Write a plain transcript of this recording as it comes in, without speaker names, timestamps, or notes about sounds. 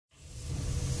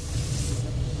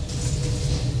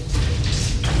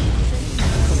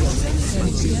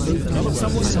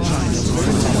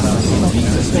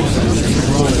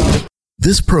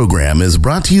This program is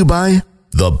brought to you by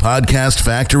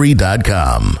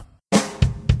thepodcastfactory.com.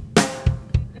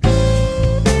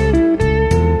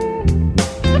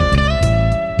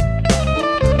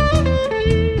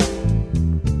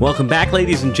 Welcome back,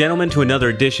 ladies and gentlemen, to another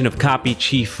edition of Copy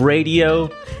Chief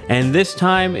Radio. And this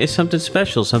time is something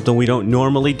special, something we don't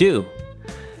normally do.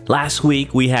 Last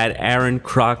week, we had Aaron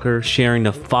Crocker sharing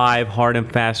the 5 hard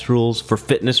and fast rules for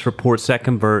fitness reports that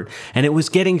convert. And it was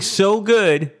getting so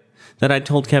good that I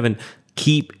told Kevin,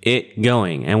 keep it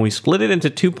going. And we split it into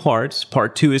 2 parts.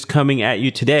 Part 2 is coming at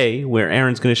you today, where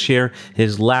Aaron's going to share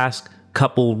his last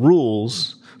couple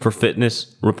rules for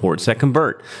fitness reports that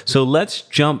convert. So let's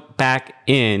jump back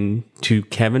in to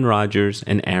Kevin Rogers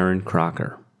and Aaron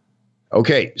Crocker.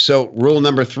 Okay, so rule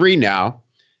number 3 now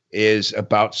is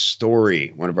about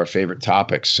story, one of our favorite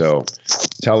topics. So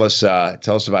tell us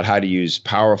about how to use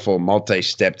powerful,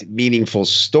 multi-stepped, meaningful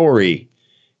story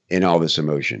in all this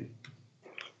emotion.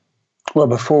 Well,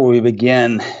 before we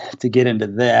begin to get into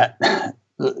that,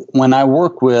 when I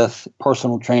work with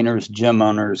personal trainers, gym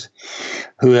owners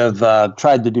who have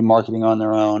tried to do marketing on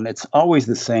their own, it's always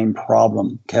the same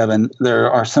problem, Kevin.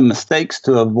 There are some mistakes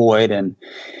to avoid, and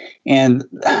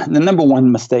the number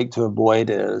one mistake to avoid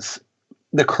is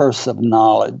the curse of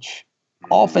knowledge.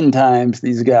 Oftentimes,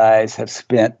 these guys have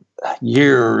spent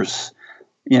years,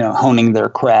 honing their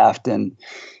craft, and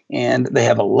they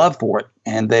have a love for it,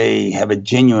 and they have a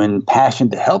genuine passion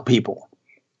to help people.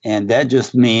 And that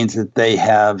just means that they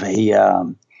have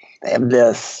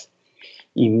this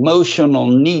emotional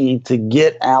need to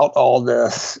get out all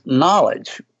this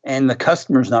knowledge, and the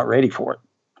customer's not ready for it.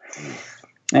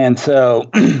 And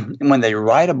so when they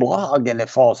write a blog and it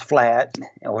falls flat,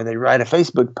 or they write a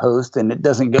Facebook post and it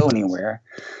doesn't go anywhere,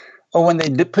 or when they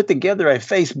put together a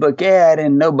Facebook ad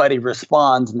and nobody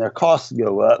responds and their costs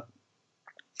go up,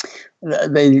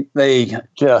 they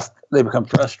become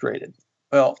frustrated.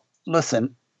 Well,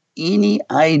 listen. Any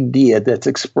idea that's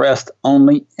expressed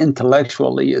only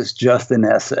intellectually is just an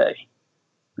essay,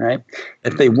 right?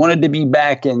 If they wanted to be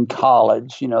back in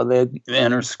college, they'd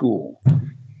enter school.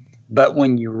 But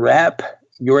when you wrap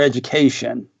your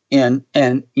education in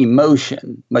an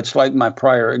emotion, much like my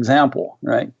prior example,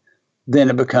 right, then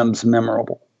it becomes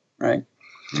memorable, right?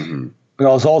 Mm-hmm.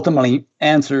 Because ultimately,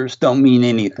 answers don't mean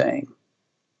anything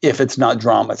if it's not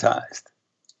dramatized.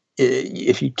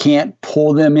 If you can't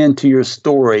pull them into your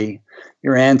story,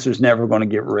 your answer's never going to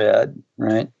get read,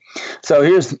 right? So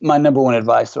here's my number one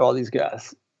advice to all these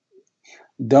guys.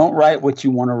 Don't write what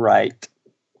you want to write.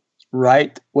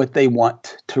 Write what they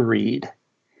want to read.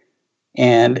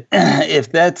 And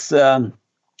if that's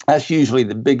usually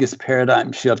the biggest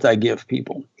paradigm shift I give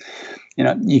people.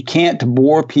 You can't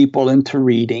bore people into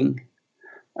reading.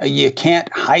 You can't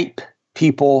hype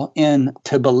people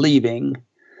into believing.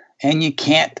 And you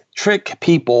can't trick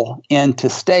people into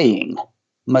staying,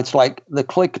 much like the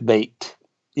clickbait,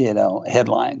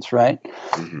 headlines, right?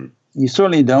 Mm-hmm. You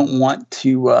certainly don't want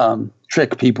to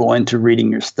trick people into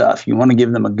reading your stuff. You want to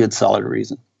give them a good, solid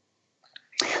reason.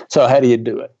 So how do you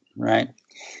do it, right?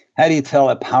 How do you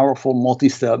tell a powerful,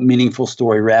 multi-step, meaningful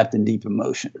story wrapped in deep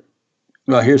emotion?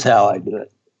 Well, here's how I do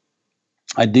it.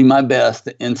 I do my best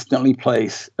to instantly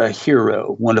place a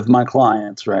hero, one of my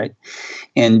clients, right,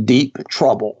 in deep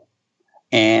trouble,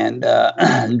 and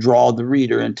draw the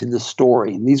reader into the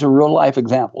story. And these are real life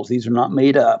examples. These are not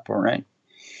made up, all right?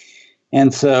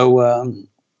 And so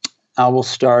I will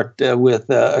start with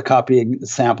a copy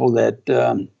example that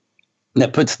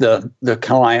puts the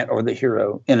client or the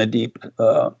hero in a deep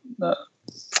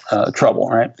trouble,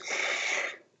 right?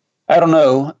 I don't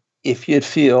know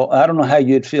how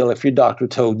you'd feel if your doctor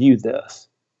told you this.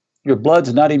 Your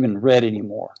blood's not even red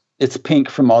anymore. It's pink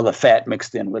from all the fat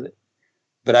mixed in with it.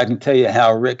 But I can tell you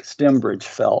how Rick Stembridge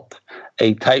felt,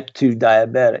 a type 2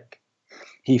 diabetic.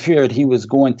 He feared he was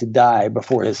going to die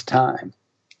before his time.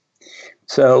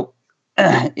 So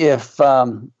if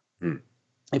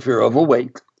you're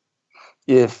overweight,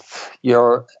 if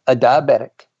you're a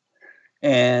diabetic,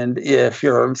 and if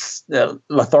you're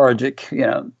lethargic,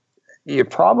 you're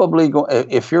probably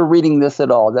going, if you're reading this at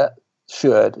all, that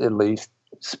should at least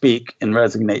speak and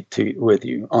resonate with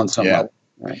you on some level,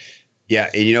 right?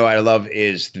 Yeah, and what I love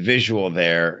is the visual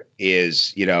there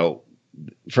is,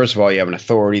 first of all, you have an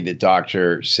authority, the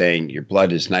doctor saying your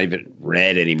blood is not even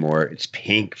red anymore. It's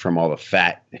pink from all the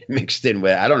fat mixed in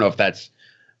with it. I don't know if that's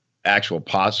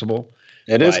possible.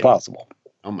 It is possible.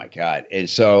 Oh, my God. And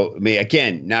so,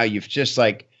 again, now you've just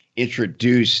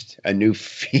introduced a new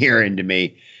fear into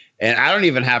me. And I don't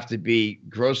even have to be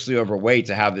grossly overweight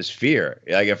to have this fear.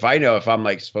 If I know if I'm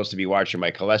supposed to be watching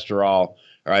my cholesterol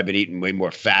or I've been eating way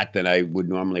more fat than I would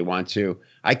normally want to,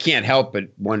 I can't help but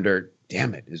wonder,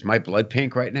 damn it, is my blood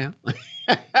pink right now?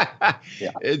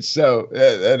 Yeah. It's so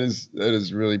that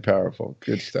is really powerful.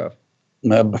 Good stuff.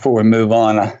 Before we move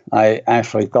on, I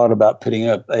actually thought about putting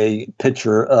up a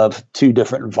picture of two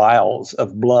different vials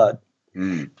of blood.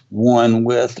 One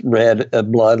with red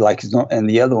blood, and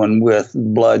the other one with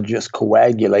blood just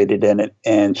coagulated in it,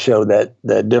 and show that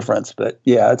difference. But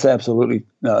yeah, it's absolutely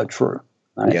true.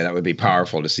 Right? Yeah, that would be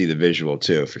powerful to see the visual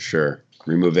too, for sure.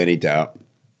 Remove any doubt.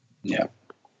 Yeah.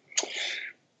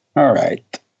 All right.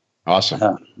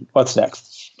 Awesome. What's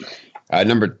next?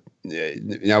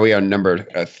 Now we are number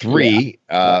 3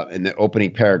 in the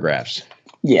opening paragraphs.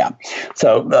 Yeah.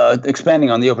 So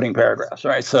expanding on the opening paragraphs,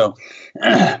 right? So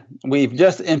we've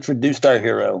just introduced our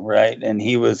hero, right? And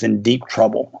he was in deep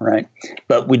trouble, right?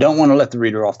 But we don't want to let the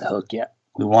reader off the hook yet.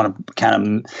 We want to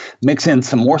kind of mix in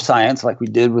some more science like we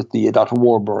did with the Dr.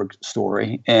 Warburg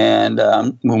story. And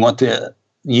we want to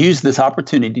use this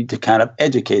opportunity to kind of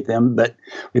educate them, but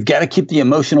we've got to keep the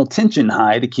emotional tension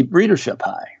high to keep readership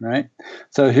high, right?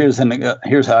 So here's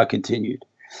how I continued.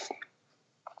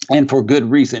 And for good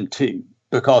reason, too.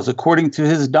 Because according to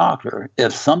his doctor,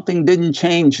 if something didn't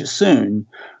change soon,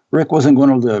 Rick wasn't going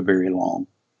to live very long.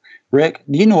 Rick,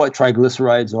 do you know what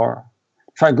triglycerides are?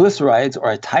 Triglycerides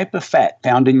are a type of fat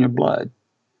found in your blood.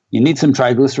 You need some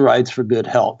triglycerides for good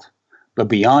health. But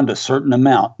beyond a certain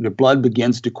amount, your blood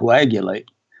begins to coagulate.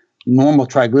 Normal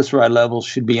triglyceride levels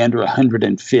should be under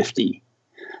 150.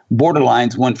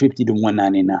 Borderline's 150 to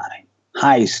 199.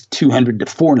 Highest 200 to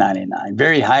 499.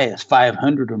 Very highest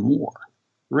 500 or more.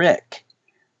 Rick,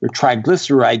 your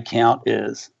triglyceride count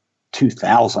is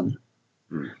 2,000.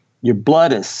 Your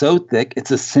blood is so thick,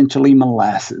 it's essentially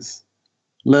molasses.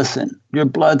 Listen, your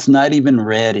blood's not even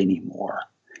red anymore.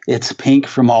 It's pink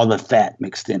from all the fat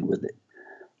mixed in with it.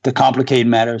 To complicate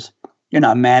matters, you're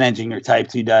not managing your type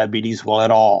 2 diabetes well at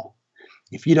all.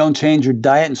 If you don't change your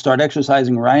diet and start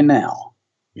exercising right now,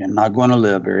 you're not going to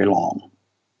live very long.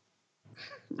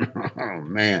 Oh,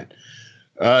 man.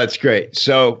 That's great.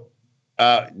 So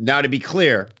now to be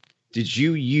clear, did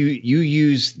you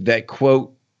use that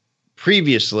quote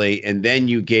previously and then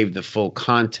you gave the full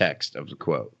context of the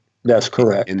quote? That's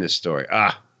correct. In this story.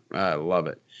 I love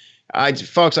it.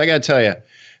 Folks, I got to tell you,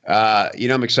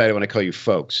 I'm excited when I call you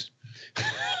folks.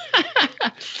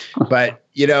 But,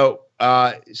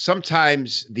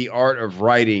 sometimes the art of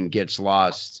writing gets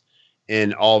lost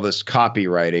in all this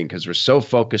copywriting because we're so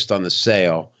focused on the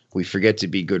sale, we forget to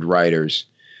be good writers.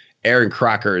 Aaron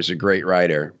Crocker is a great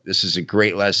writer. This is a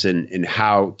great lesson in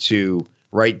how to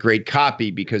write great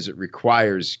copy because it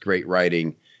requires great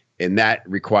writing, and that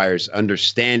requires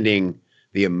understanding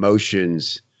the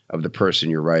emotions of the person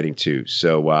you're writing to.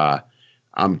 So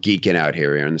I'm geeking out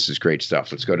here, Aaron. This is great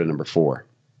stuff. Let's go to number 4.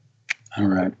 All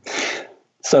right.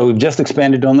 So we've just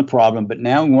expanded on the problem, but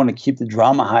now we want to keep the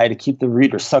drama high to keep the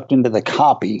reader sucked into the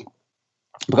copy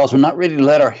because we're not ready to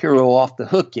let our hero off the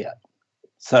hook yet.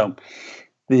 So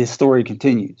the story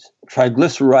continues.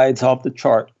 Triglycerides off the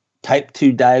chart, type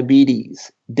 2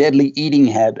 diabetes, deadly eating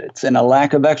habits, and a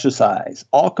lack of exercise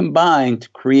all combined to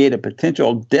create a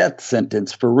potential death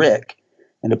sentence for Rick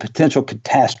and a potential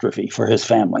catastrophe for his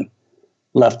family.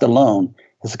 Left alone,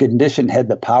 his condition had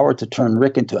the power to turn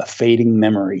Rick into a fading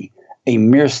memory, a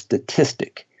mere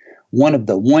statistic, one of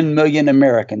the 1 million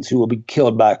Americans who will be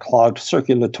killed by a clogged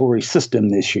circulatory system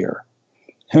this year.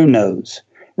 Who knows?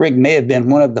 Rick may have been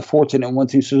one of the fortunate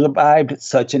ones who survived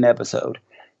such an episode.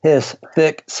 His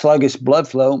thick, sluggish blood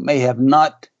flow may have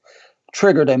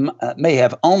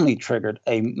only triggered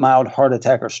a mild heart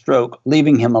attack or stroke,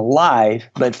 leaving him alive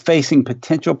but facing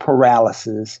potential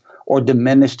paralysis or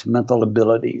diminished mental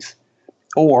abilities.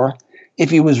 Or, if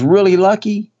he was really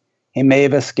lucky, he may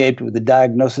have escaped with a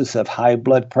diagnosis of high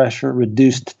blood pressure,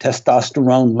 reduced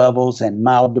testosterone levels, and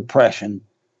mild depression,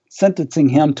 sentencing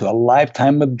him to a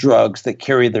lifetime of drugs that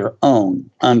carry their own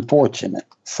unfortunate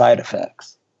side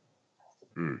effects.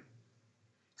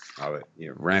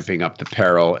 Ramping up the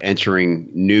peril, entering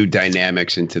new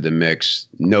dynamics into the mix.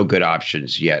 No good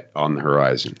options yet on the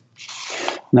horizon.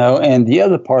 No, and the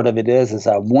other part of it is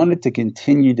I wanted to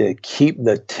continue to keep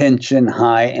the tension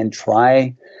high and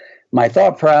try. My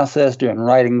thought process during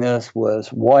writing this was,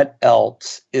 what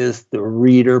else is the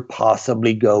reader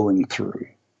possibly going through?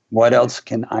 What else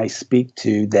can I speak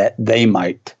to that they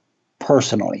might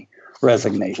personally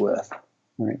resonate with?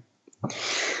 Right.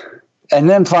 And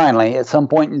then finally, at some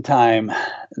point in time,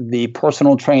 the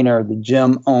personal trainer, the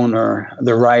gym owner,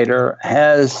 the writer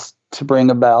has to bring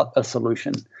about a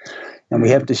solution. And we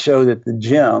have to show that the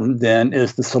gym then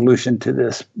is the solution to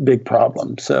this big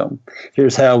problem. So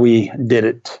here's how we did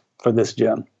it for this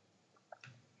gym.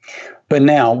 But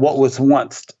now, what was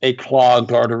once a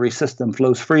clogged artery system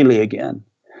flows freely again,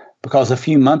 because a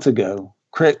few months ago,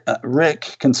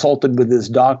 Rick consulted with his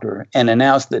doctor and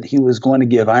announced that he was going to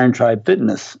give Iron Tribe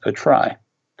Fitness a try.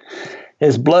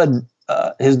 His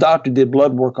doctor did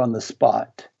blood work on the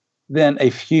spot. Then a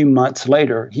few months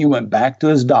later, he went back to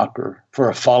his doctor for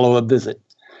a follow-up visit.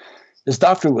 His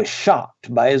doctor was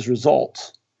shocked by his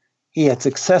results. He had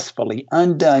successfully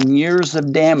undone years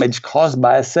of damage caused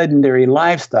by a sedentary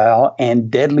lifestyle and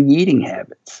deadly eating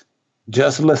habits.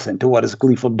 Just listen to what his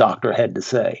gleeful doctor had to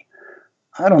say.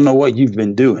 I don't know what you've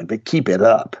been doing, but keep it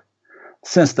up.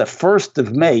 Since the 1st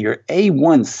of May, your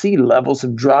A1C levels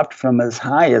have dropped from as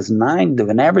high as 9 to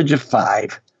an average of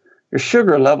 5. Your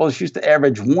sugar levels used to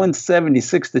average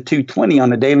 176 to 220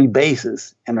 on a daily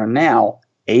basis and are now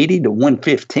 80 to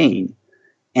 115.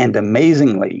 And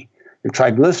amazingly, your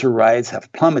triglycerides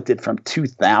have plummeted from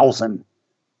 2,000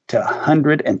 to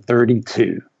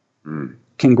 132.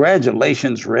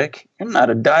 Congratulations, Rick. You're not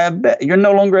a diabetic. You're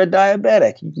no longer a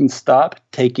diabetic. You can stop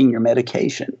taking your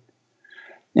medication.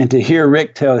 And to hear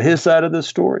Rick tell his side of the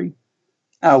story,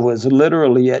 I was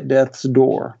literally at death's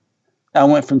door. I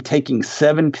went from taking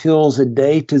 7 pills a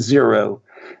day to 0,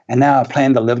 and now I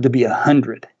plan to live to be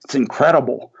 100. It's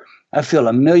incredible. I feel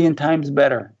 1,000,000 times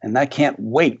better, and I can't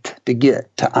wait to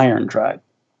get to Iron Tribe.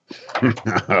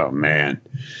 Oh, man.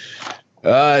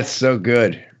 It's so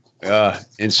good.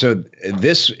 And so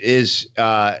this is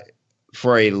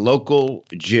for a local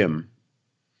gym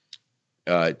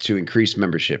to increase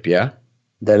membership, yeah?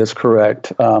 That is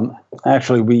correct.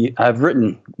 Actually, I've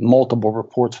written multiple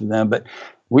reports for them, but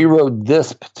we wrote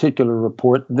this particular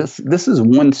report. This is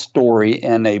one story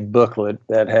in a booklet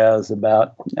that has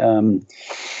about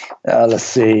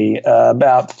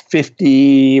about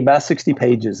 60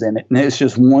 pages in it, and it's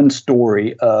just one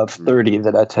story of 30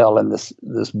 that I tell in this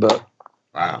book.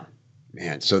 Wow,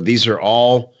 man! So these are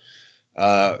all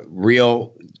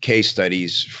real case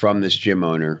studies from this gym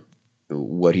owner,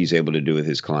 what he's able to do with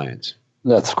his clients.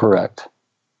 That's correct.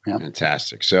 Yeah.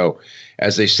 Fantastic. So,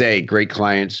 as they say, great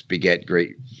clients beget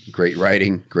great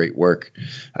writing, great work.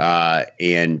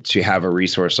 And to have a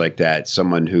resource like that,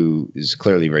 someone who is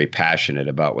clearly very passionate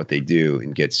about what they do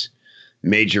and gets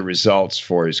major results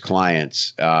for his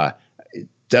clients, it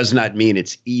does not mean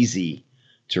it's easy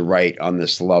to write on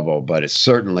this level, but it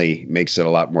certainly makes it a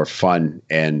lot more fun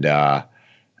and,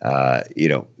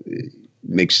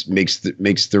 makes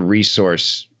the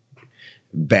resource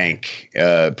bank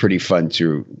pretty fun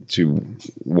to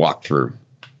walk through.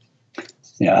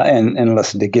 Yeah, and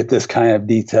listen, to get this kind of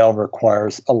detail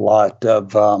requires a lot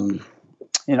of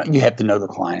you have to know the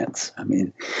clients. I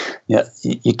mean,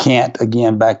 you can't,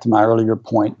 again, back to my earlier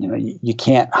point, you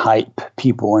can't hype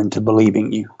people into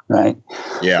believing you, right?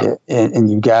 Yeah.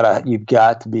 And you've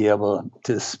got to be able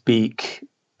to speak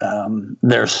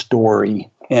their story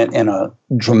in a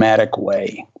dramatic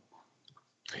way.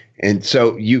 And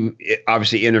so you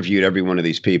obviously interviewed every one of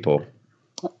these people.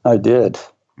 I did.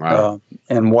 Wow.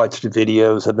 And watched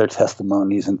videos of their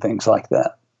testimonies and things like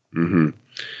that. Mm-hmm.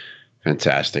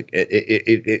 Fantastic.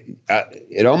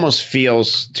 It almost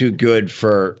feels too good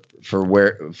for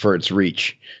its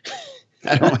reach.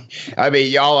 I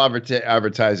mean, y'all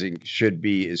advertising should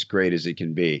be as great as it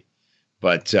can be.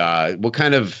 But what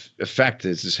kind of effect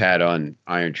has this had on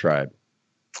Iron Tribe?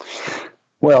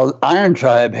 Well, Iron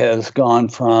Tribe has gone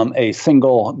from a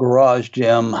single garage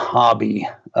gym hobby,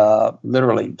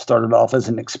 literally started off as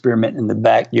an experiment in the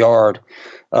backyard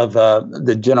of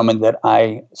the gentleman that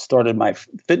I started my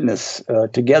fitness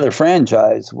together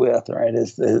franchise with. Right,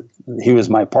 he was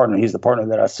my partner. He's the partner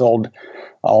that I sold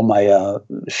all my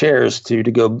shares to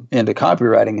go into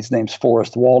copywriting. His name's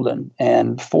Forrest Walden,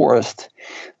 and Forrest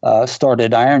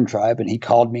started Iron Tribe, and he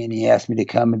called me and he asked me to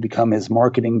come and become his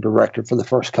marketing director for the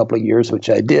first couple of years, which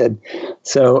I did.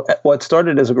 So what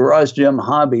started as a garage gym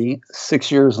hobby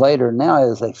 6 years later now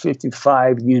is a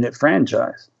 55-unit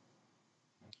franchise.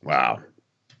 Wow.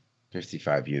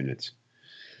 55 units.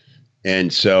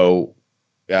 And so,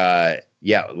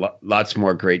 lots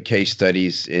more great case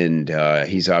studies, and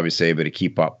he's obviously able to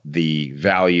keep up the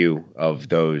value of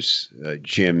those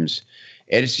gyms.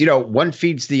 And it's, one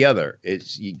feeds the other.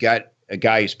 You got a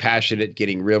guy who's passionate,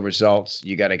 getting real results.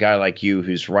 You got a guy like you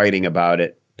who's writing about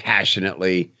it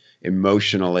passionately,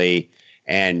 emotionally.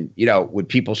 And, would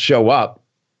people show up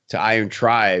to Iron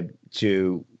Tribe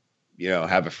to,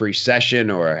 have a free session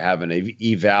or have an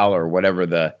eval or whatever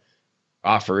the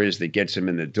offer is that gets them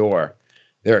in the door,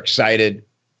 they're excited.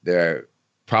 They're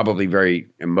probably very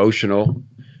emotional.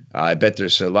 I bet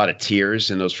there's a lot of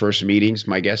tears in those first meetings,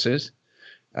 my guess is,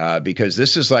 because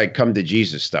this is like come to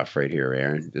Jesus stuff right here,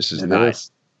 Aaron. This is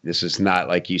not,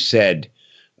 like you said,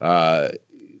 a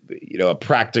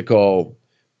practical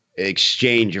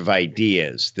exchange of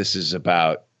ideas. This is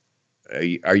about,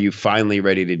 are you finally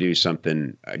ready to do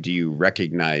something? Do you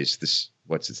recognize this?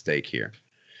 What's at stake here?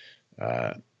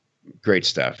 Great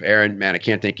stuff. Aaron, man, I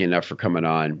can't thank you enough for coming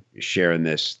on, sharing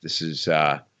this. This is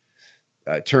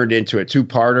turned into a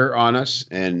two-parter on us,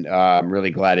 and I'm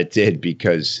really glad it did,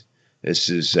 because this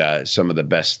is some of the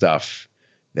best stuff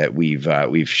that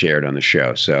we've shared on the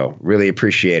show. So really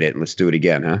appreciate it. And let's do it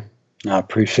again, huh? I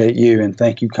appreciate you, and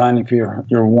thank you kindly for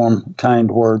your warm, kind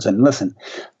words. And listen,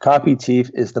 Copy Chief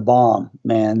is the bomb,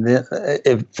 man.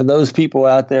 For those people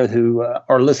out there who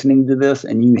are listening to this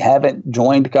and you haven't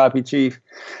joined Copy Chief,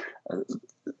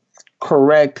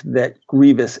 correct that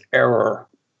grievous error.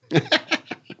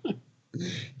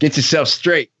 Get yourself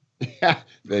straight.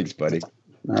 Thanks, buddy.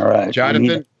 All right,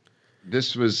 Jonathan.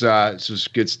 This was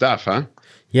good stuff, huh?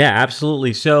 Yeah,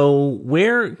 absolutely. So,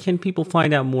 where can people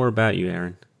find out more about you,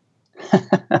 Aaron?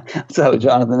 So,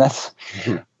 Jonathan,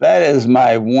 that is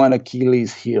my one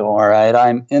Achilles heel. All right,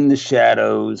 I'm in the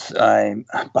shadows. I'm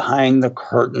behind the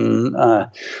curtain,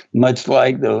 much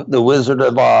like the Wizard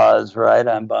of Oz. Right,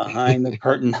 I'm behind the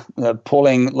curtain,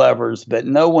 pulling levers, but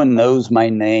no one knows my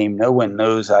name. No one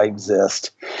knows I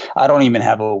exist. I don't even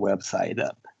have a website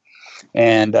up.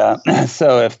 And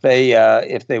so, if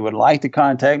they would like to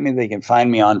contact me, they can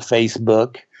find me on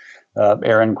Facebook.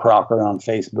 Aaron Crocker on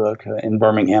Facebook in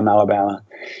Birmingham, Alabama.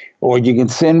 Or you can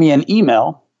send me an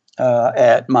email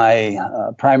at my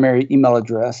primary email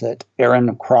address at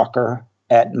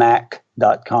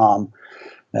aaroncrocker@mac.com.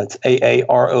 That's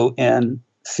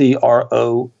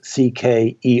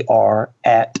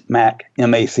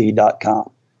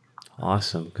AARONCROCKER@mac.com.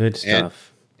 Awesome. Good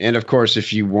stuff. And of course,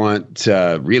 if you want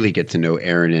to really get to know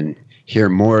Aaron and hear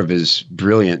more of his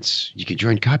brilliance, you can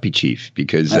join Copy Chief,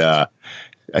 because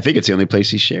I think it's the only place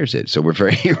he shares it. So we're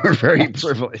very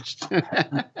privileged.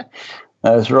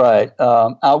 That's right.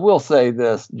 I will say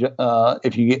this,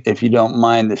 if you don't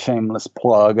mind the shameless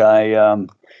plug, I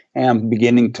am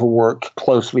beginning to work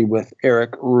closely with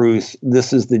Eric Ruth.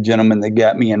 This is the gentleman that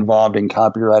got me involved in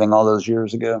copywriting all those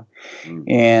years ago.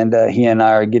 And he and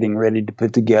I are getting ready to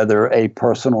put together a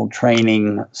personal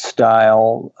training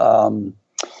style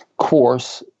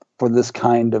course for this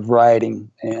kind of writing.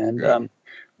 And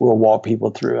we'll walk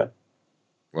people through it.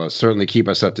 Well, certainly keep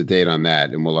us up to date on that,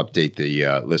 and we'll update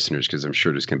the listeners, because I'm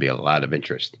sure there's going to be a lot of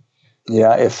interest.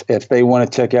 Yeah, if they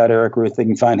want to check out Eric Ruth, they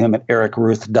can find him at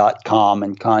ericruth.com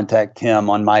and contact him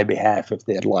on my behalf if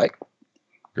they'd like.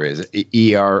 Great. Is it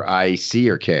ERIC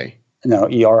or K? No,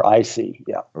 ERIC,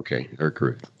 yeah. Okay, Eric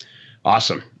Ruth.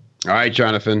 Awesome. All right,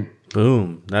 Jonathan.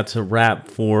 Boom. That's a wrap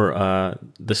for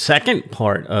the second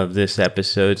part of this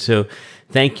episode. So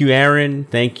thank you, Aaron.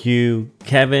 Thank you,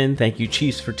 Kevin. Thank you,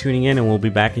 Chiefs, for tuning in, and we'll be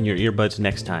back in your earbuds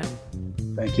next time.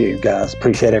 Thank you, guys.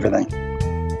 Appreciate everything.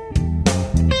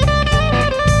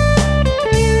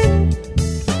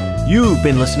 You've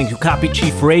been listening to Copy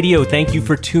Chief Radio. Thank you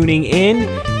for tuning in.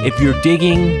 If you're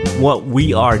digging what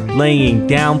we are laying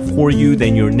down for you,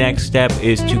 then your next step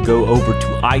is to go over to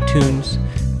iTunes,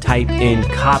 type in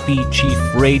Copy Chief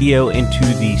Radio into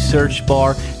the search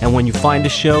bar, and when you find a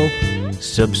show,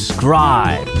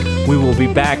 subscribe. We will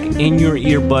be back in your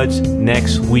earbuds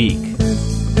next week.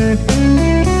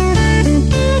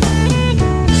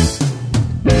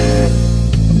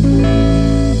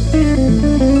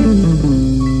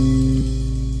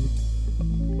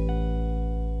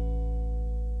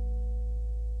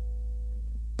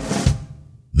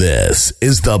 This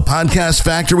is the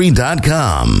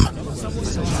podcastfactory.com.